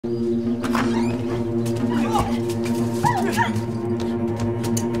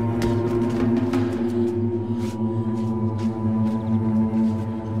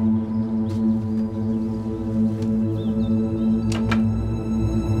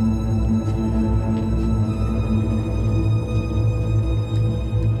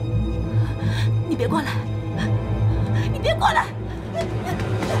你别过来！你别过来！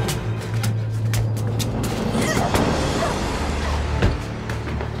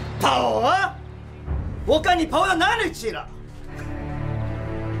跑啊！我看你跑到哪里去了？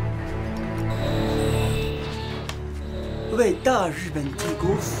为大日本帝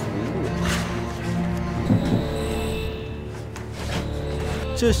国服务，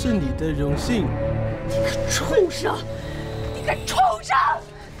这是你的荣幸。你个畜生！你个畜生！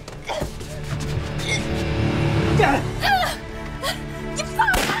你放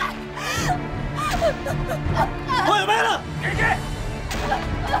开！我有卖了！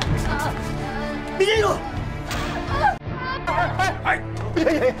别进入！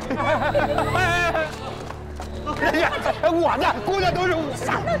我呢，姑娘都是我。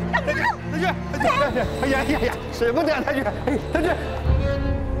哎呀，什么的，他去，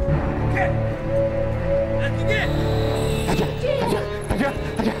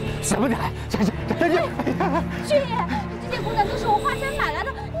什么的，君爷，这件姑娘都是我花钱买来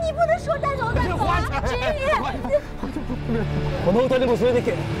的，你不能说带走带走啊！君爷，この歌でもそれで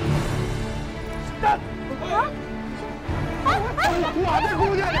け。我的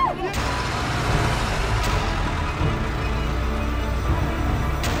姑娘！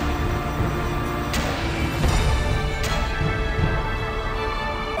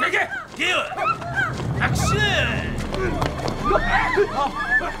别给，给我！Action！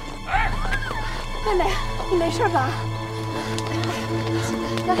 妹妹，你没事吧？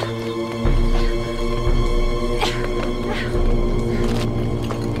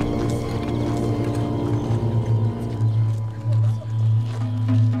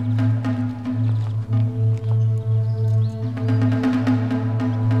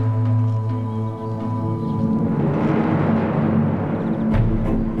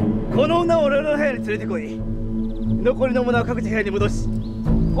この女を俺の部屋に連れてこい。残りのものは各自部屋に戻し、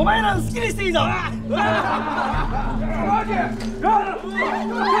お前らの好きにしていいぞ。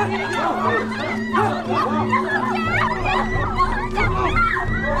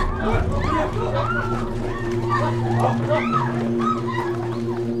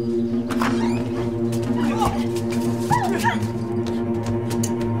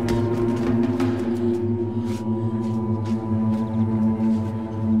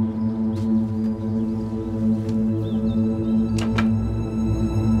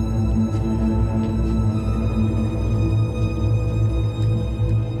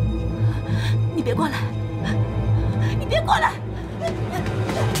你别过来！你别过来！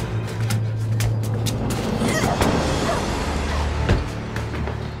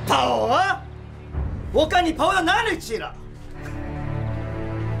跑啊！我看你跑到哪里去了？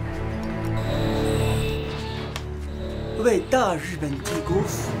为大日本帝国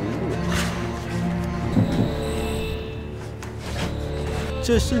服务，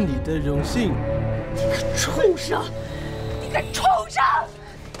这是你的荣幸。你个畜生！你个畜生！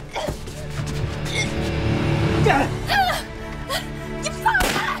你放开！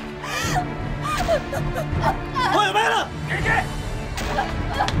我有卖了！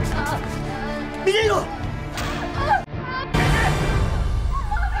别进入！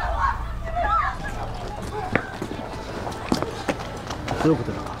どういうこ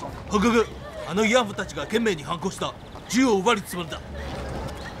とだ？報告。あの慰安婦たちが懸命に反抗した。銃を奪われるつもりだ。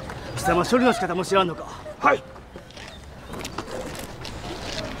貴様処理の仕方も知らんのか？はい。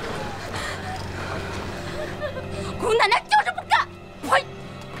姑奶奶就是不干！呸！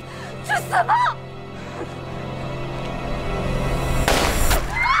去死吧！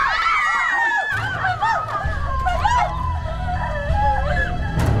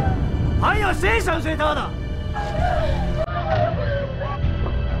还有谁想睡他的？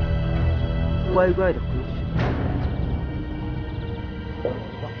乖乖的回去。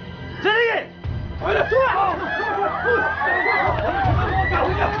这里，快点出来！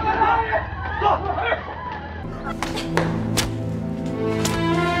走。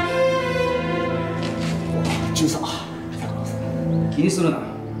ジュン様、気にするな。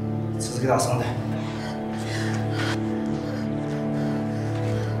続けて遊んで。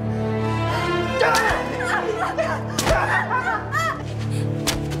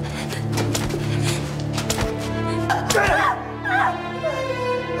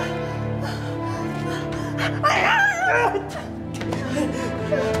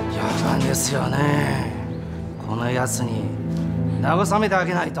野蛮ですよね。このやつに慰めてあ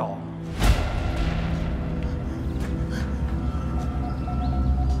げないと。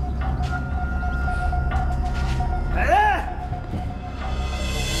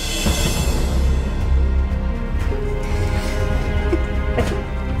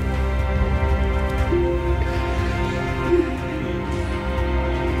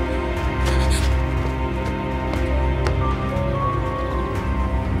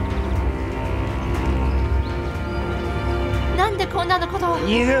逃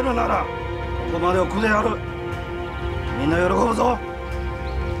げるならここまでをこでやる。みんな喜ぶぞ。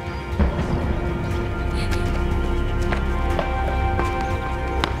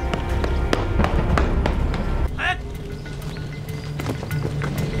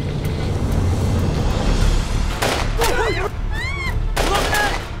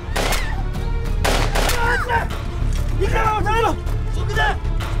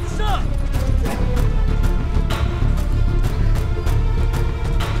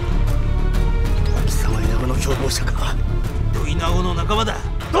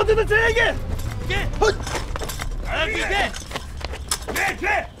とっとと連れて行け。行け。はい。早く行け。行け。行け。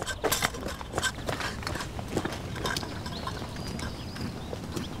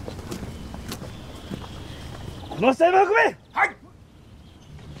この死体も運べ。はい。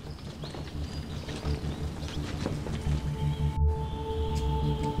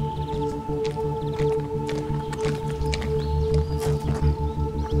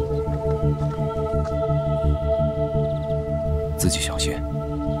自己小心。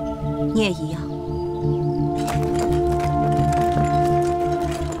你也一样。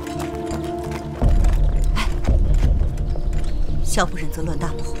哎，小不忍则乱大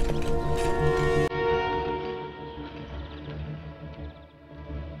谋。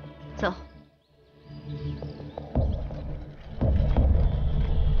走。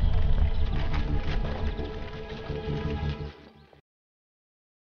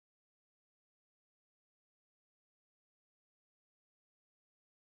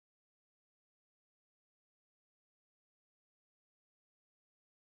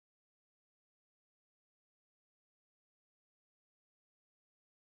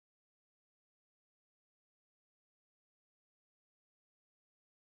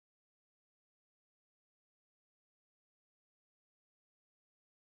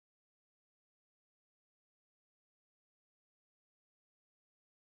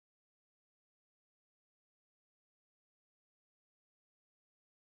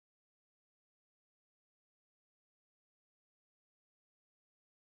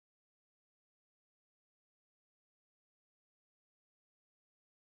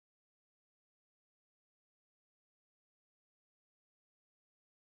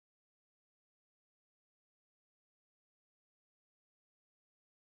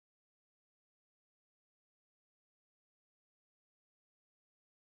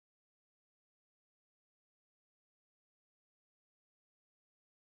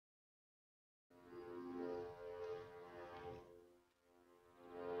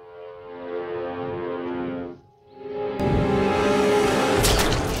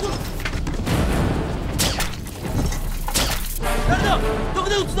どこ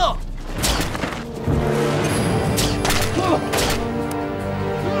で撃つの？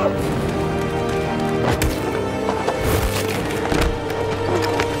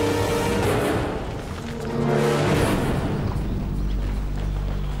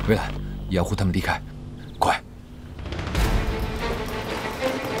回来，掩护他们离开，快！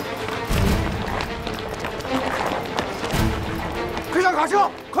推上卡车，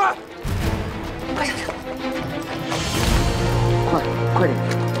快！快上车！快点！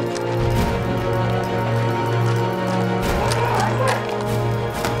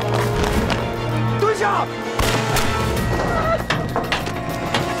蹲下！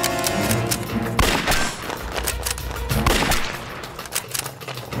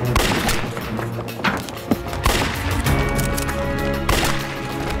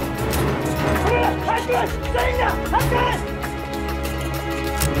安全！真的，安全！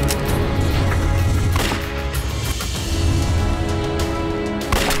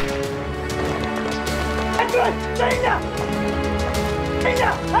安全！真的，真的，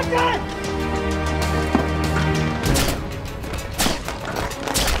安全！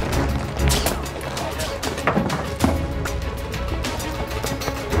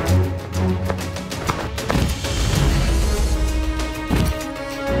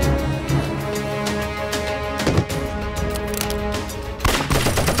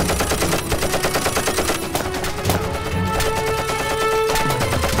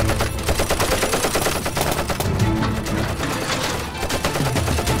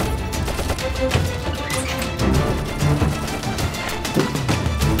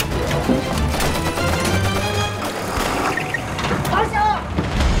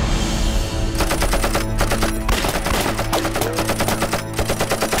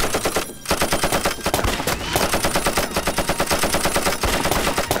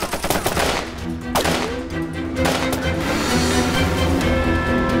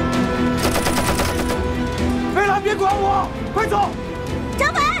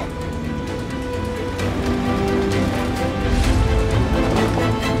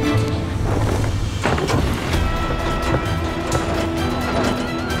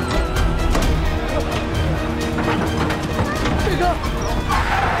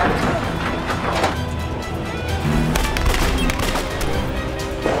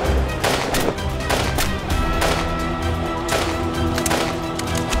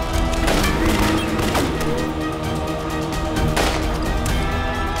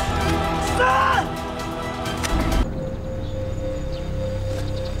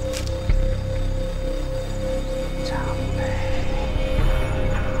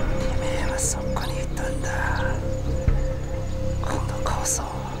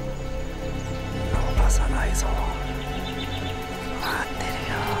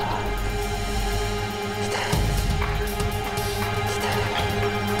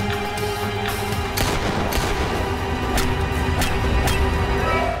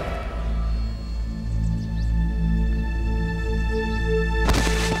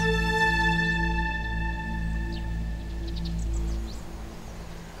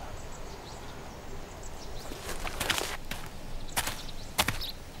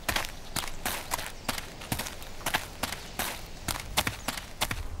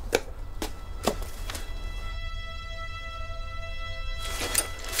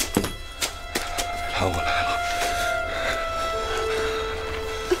看我来了，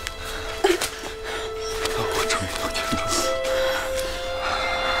我终于有天了。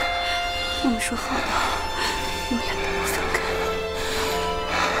我们说好的，永远都不分开。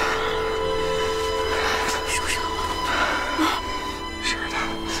受伤了？是的，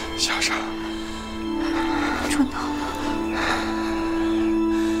小伤。撞到了？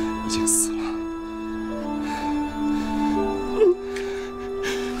已经死了。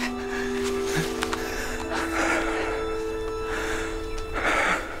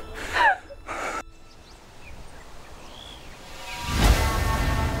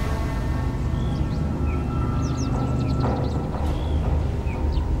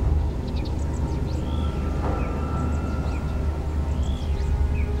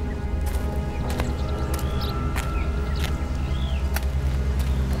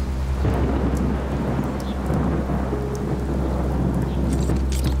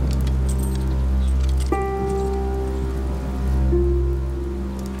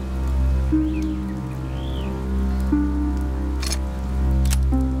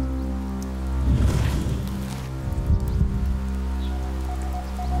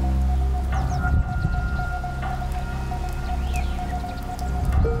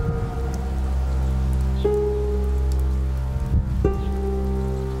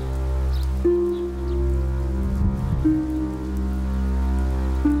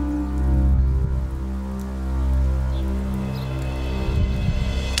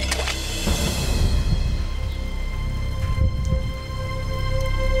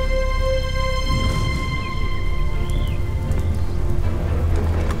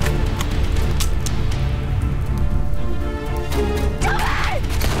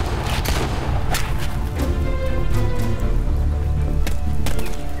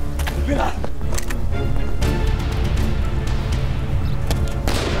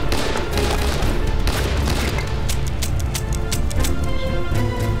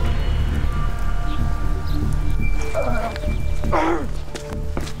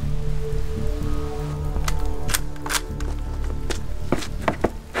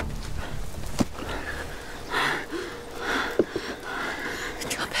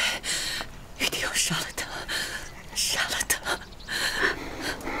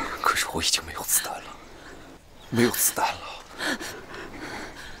 没有子弹了。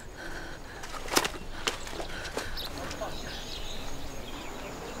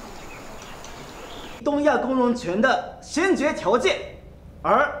东亚共荣圈的先决条件，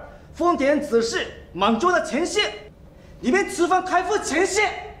而丰田只是满洲的前线，你们吃饭开赴前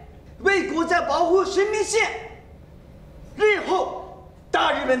线，为国家保护生命线，日后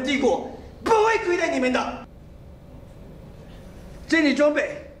大日本帝国不会亏待你们的。整理装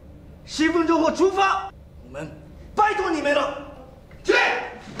备，10分钟后出发，我们拜托你们了。去，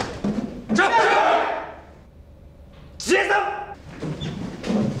走，接上。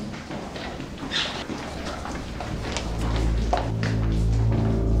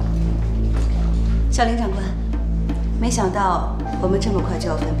 小林长官，没想到我们这么快就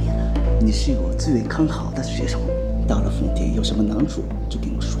要分别了。你是我最为看好的学生，到了丰田有什么难处就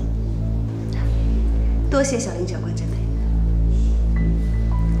跟我说。多谢小林长官珍培。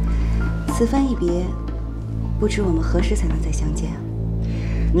此番一别，不知我们何时才能再相见啊？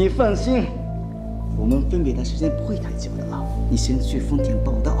你放心，我们分别的时间不会太久的了。你先去丰田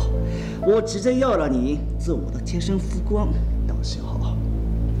报道，我直接要了你做我的贴身副官，到时候。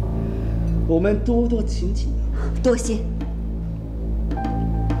 我们多多亲近。多谢。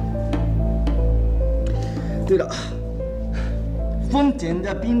对了，丰田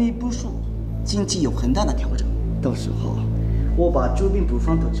的兵力部署近期有很大的调整，到时候我把驻兵部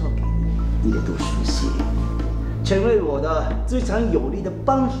方都交给你，你也都熟悉，成为我的最强有力的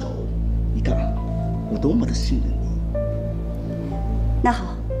帮手。你看，我多么的信任你。那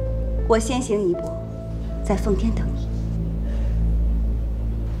好，我先行一步，在奉天等你。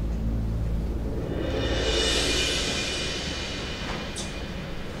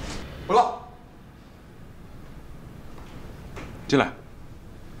 不了，进来。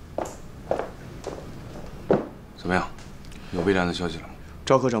怎么样？有魏良的消息了吗？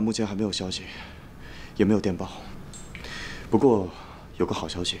赵科长目前还没有消息，也没有电报。不过有个好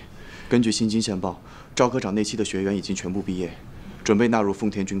消息，根据新津线报，赵科长那期的学员已经全部毕业，准备纳入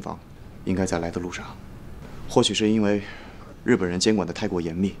丰田军防，应该在来的路上。或许是因为日本人监管的太过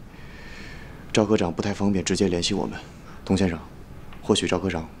严密，赵科长不太方便直接联系我们。童先生，或许赵科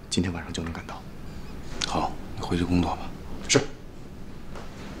长 今天晚上就能赶到。好，你回去工作吧。是。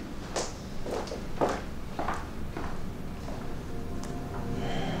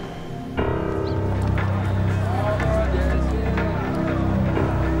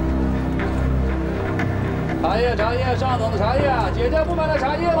叶，茶叶，上等的茶叶，姐姐不买点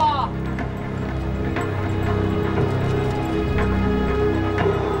茶叶吗？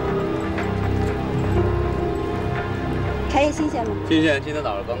茶叶新鲜吗？新鲜，今天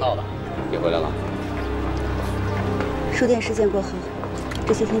早上刚到的。你回来了？书店事件过后，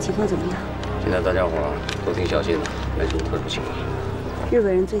这些天情况怎么样？现在大家伙都挺小心的，没什么特殊情况。日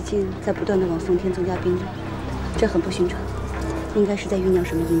本人最近在不断的往奉天增加兵力，这很不寻常，应该是在酝酿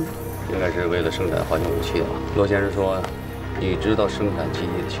什么阴谋。应该是为了生产化学武器的吧？罗先生说，你知道生产基地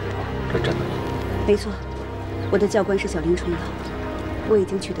的情况，是真的吗？没错，我的教官是小林纯瑶，我已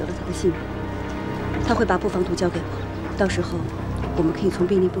经取得了他的信任，他会把布防图交给我，到时候我们可以从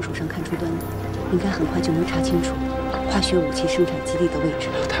兵力部署上看出端倪，应该很快就能查清楚化学武器生产基地的位置。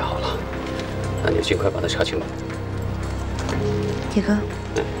太好了，那你就尽快把它查清楚。铁哥，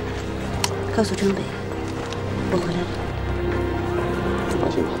告诉张北，我回来了。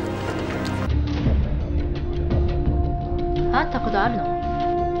放心吧。会ったことあるの？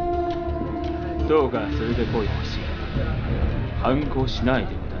どうかそれで来いほしい。反抗しない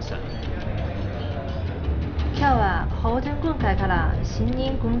でください。今日は法典軍会から新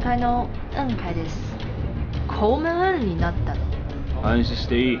任軍会の宴会です。公務員になったの？安心し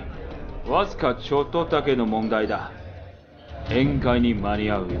ていい。わずかちょっとだけの問題だ。宴会に間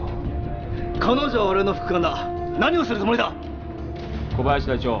に合うよ。彼女は俺の副官だ。何をするつもりだ？小林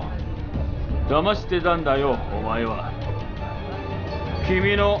隊長、騙してたんだよ、お前は。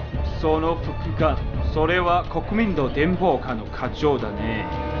君のその副官、それは国民の伝播課の課長だね。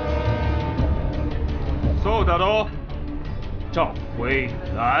そうだろう？赵薇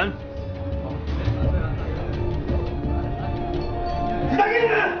兰。ふざける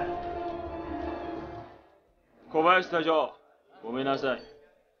な！小林隊長、ごめんなさい。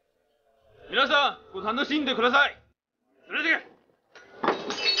皆さん、ご楽しんでください。連れてけ。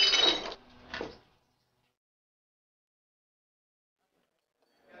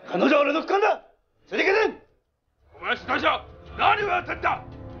彼女は俺の副官だ。連れてけ！小林隊長、何をやってんだ！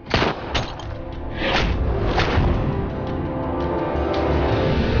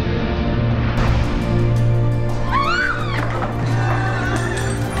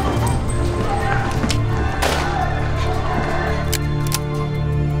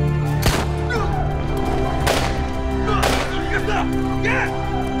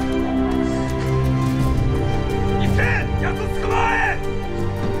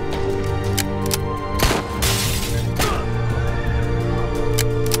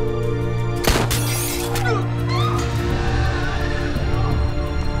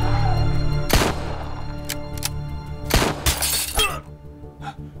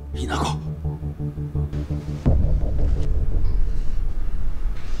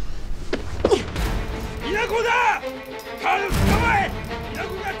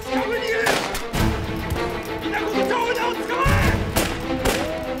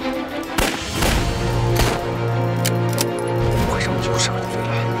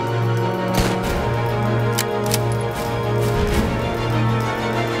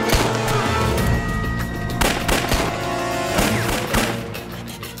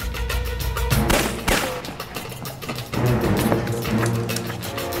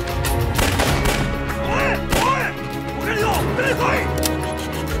大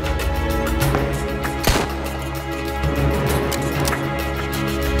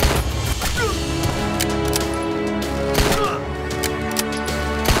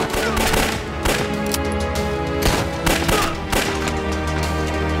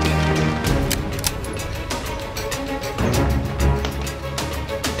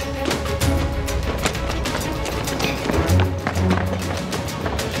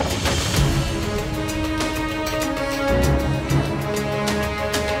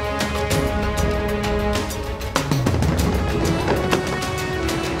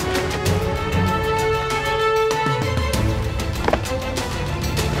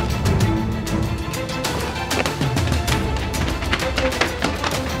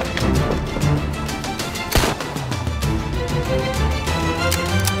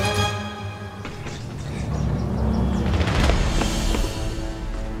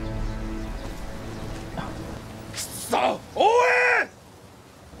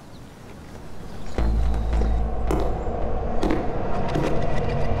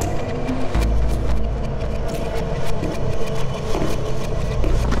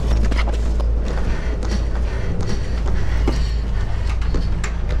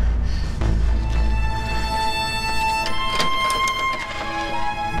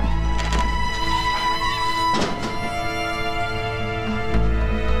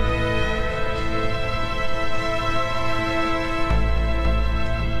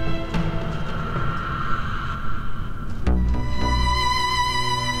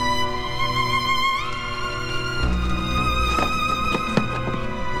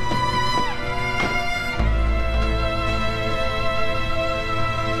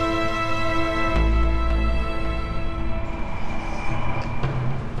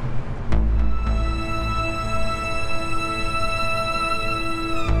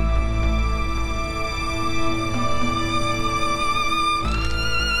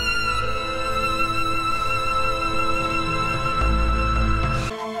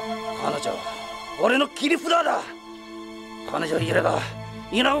俺の切り札だ。彼女いれば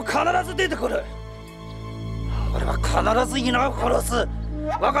稲を必ず出てくる。俺は必ず稲を殺す。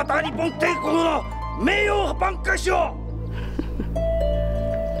我が大日本帝国の名誉和挽回しよう。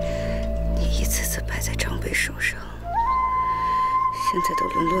你一次次败在长辈手上，现在都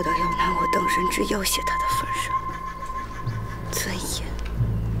沦落到要拿我当人质要挟他的份上。尊严，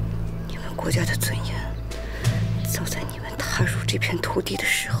你们国家的尊严，早在你们踏入这片土地的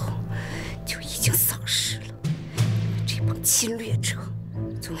时候就已经丧失了。你们这帮侵略者，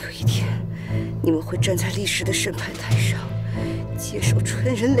总有一天，你们会站在历史的审判台上，接受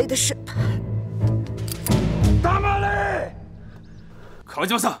纯人类的审判。黙れ！川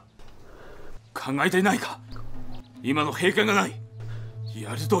島さん、考えていないか。今の閉会がない。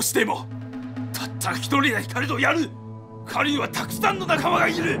やるとしてもたった一人で彼とやる。彼にはたくさんの仲間が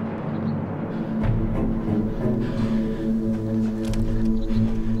いる。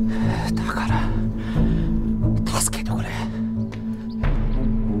だから助けてくれ。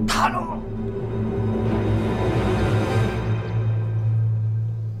頼む。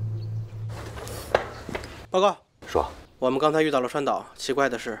报告，说，我们刚才遇到了川岛，奇怪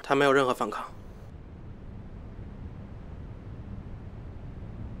的是，他没有任何反抗。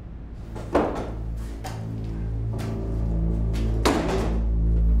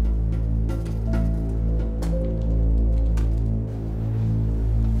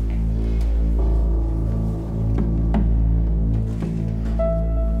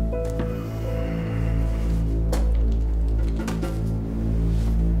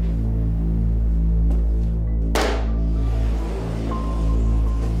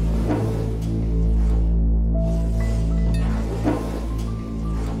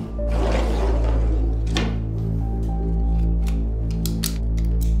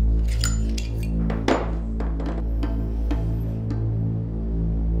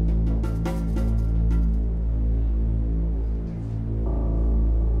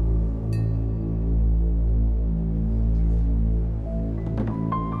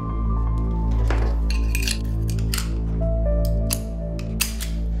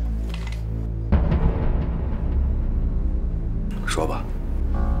说吧，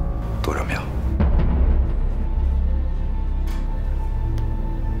多少秒？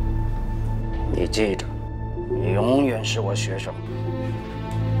你记着，你永远是我学生。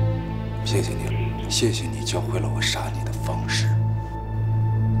谢谢你，谢谢你教会了我杀你的方式。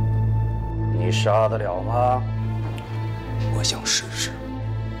你杀得了吗？我想试试。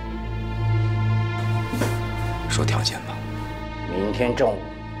说条件吧。明天中午，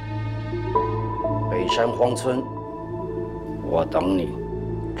北山荒村。我等你，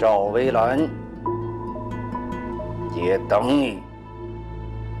赵薇兰也等你。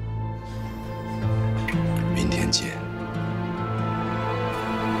明天见。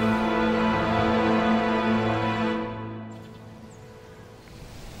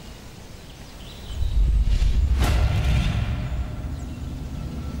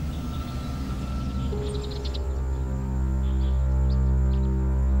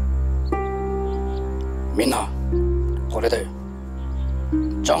みんな、これで。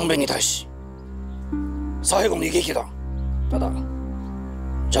ジャンベに対し最後の一撃だ。ただ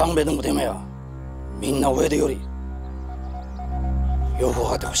ジャンベでもてめえはみんな上でよりよく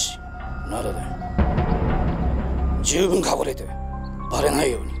分かってほしい。なので十分隠れてバレな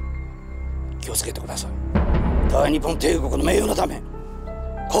いように気をつけてください。大日本帝国の名誉のため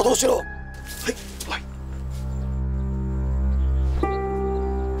行動しろ。はいはい。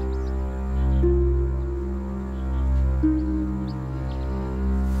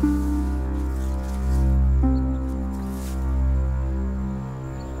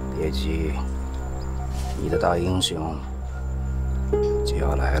别急，你的大英雄就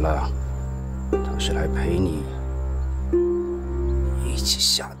要来了，他是来陪你一起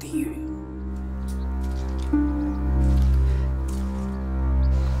下地狱。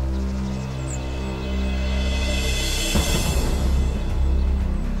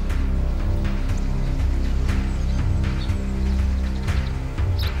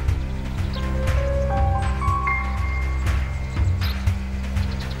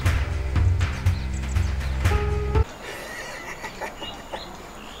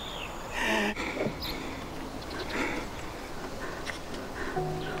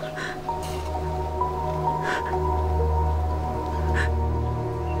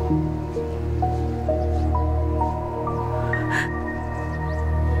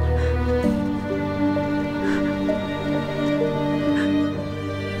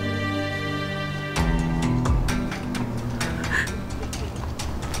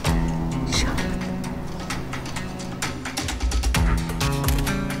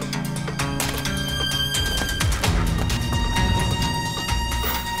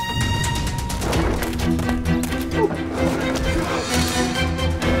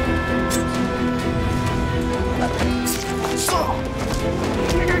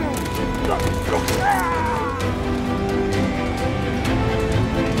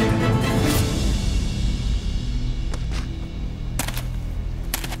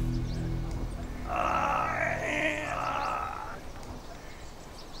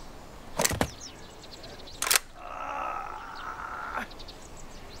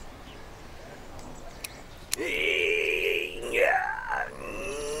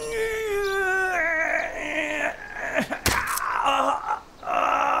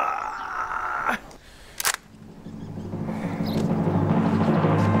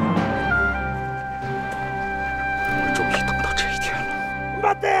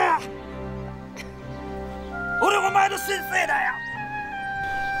前の先生だよ。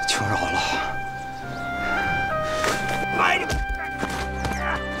求饶了。参り。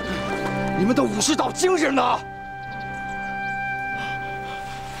你们的武士道精神呢？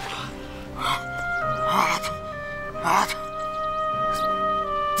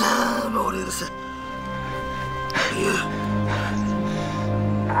もう俺です。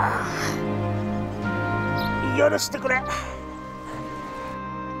許してくれ。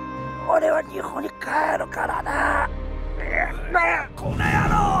俺は日本に帰るからな。この野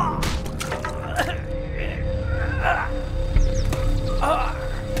郎。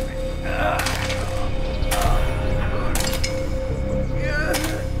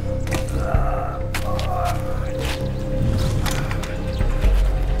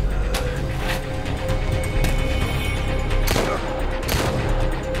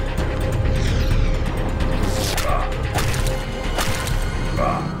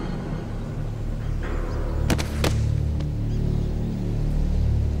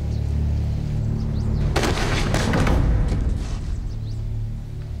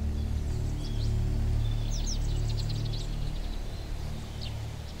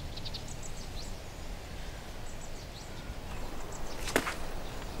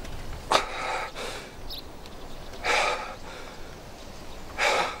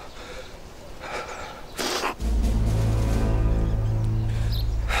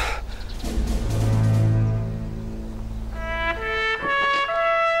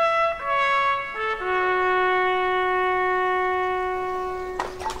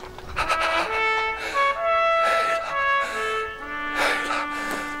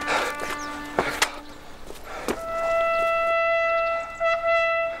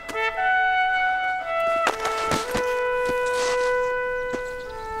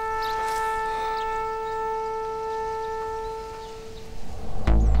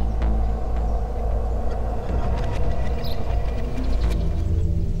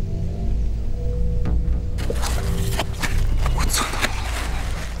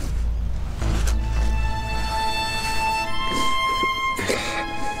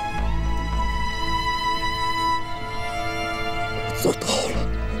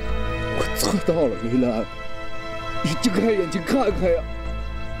到了，梅兰，你睁开眼睛看看呀！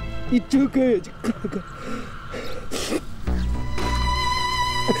你睁开眼睛看看，